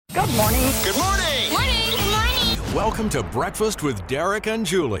Good morning. Good morning. Morning. Good morning. Welcome to Breakfast with Derek and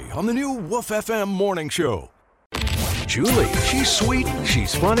Julie on the new Woof FM morning show. Julie, she's sweet,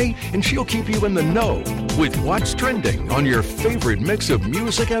 she's funny, and she'll keep you in the know with what's trending on your favorite mix of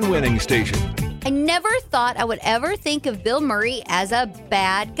music and winning station. I never thought I would ever think of Bill Murray as a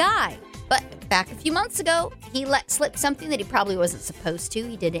bad guy. But back a few months ago, he let slip something that he probably wasn't supposed to.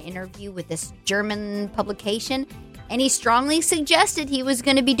 He did an interview with this German publication, and he strongly suggested he was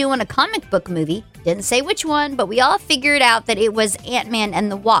going to be doing a comic book movie. Didn't say which one, but we all figured out that it was Ant-Man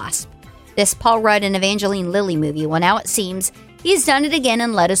and the Wasp, this Paul Rudd and Evangeline Lilly movie. Well, now it seems he's done it again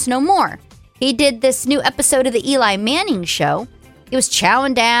and let us know more. He did this new episode of the Eli Manning Show. He was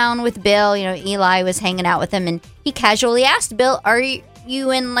chowing down with Bill. You know, Eli was hanging out with him, and he casually asked Bill, are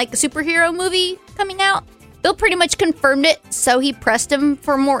you in like a superhero movie coming out? Bill pretty much confirmed it, so he pressed him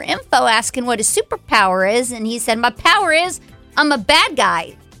for more info, asking what his superpower is, and he said, my power is I'm a bad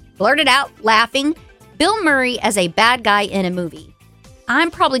guy. Blurted out, laughing, Bill Murray as a bad guy in a movie. I'm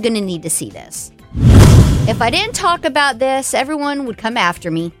probably going to need to see this. If I didn't talk about this, everyone would come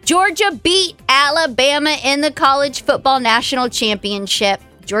after me. Georgia beat Alabama in the college football national championship.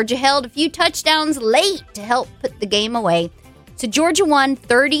 Georgia held a few touchdowns late to help put the game away. So Georgia won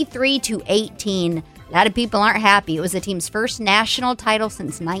 33-18. A lot of people aren't happy. It was the team's first national title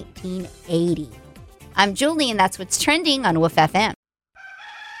since 1980. I'm Julie, and that's what's trending on Woof FM.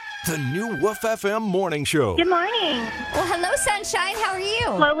 The new Woof FM morning show. Good morning. Well, hello, Sunshine. How are you?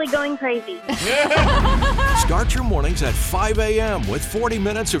 Slowly going crazy. Start your mornings at 5 a.m. with 40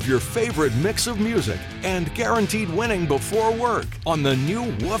 minutes of your favorite mix of music and guaranteed winning before work on the new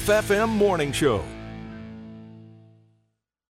Woof FM morning show.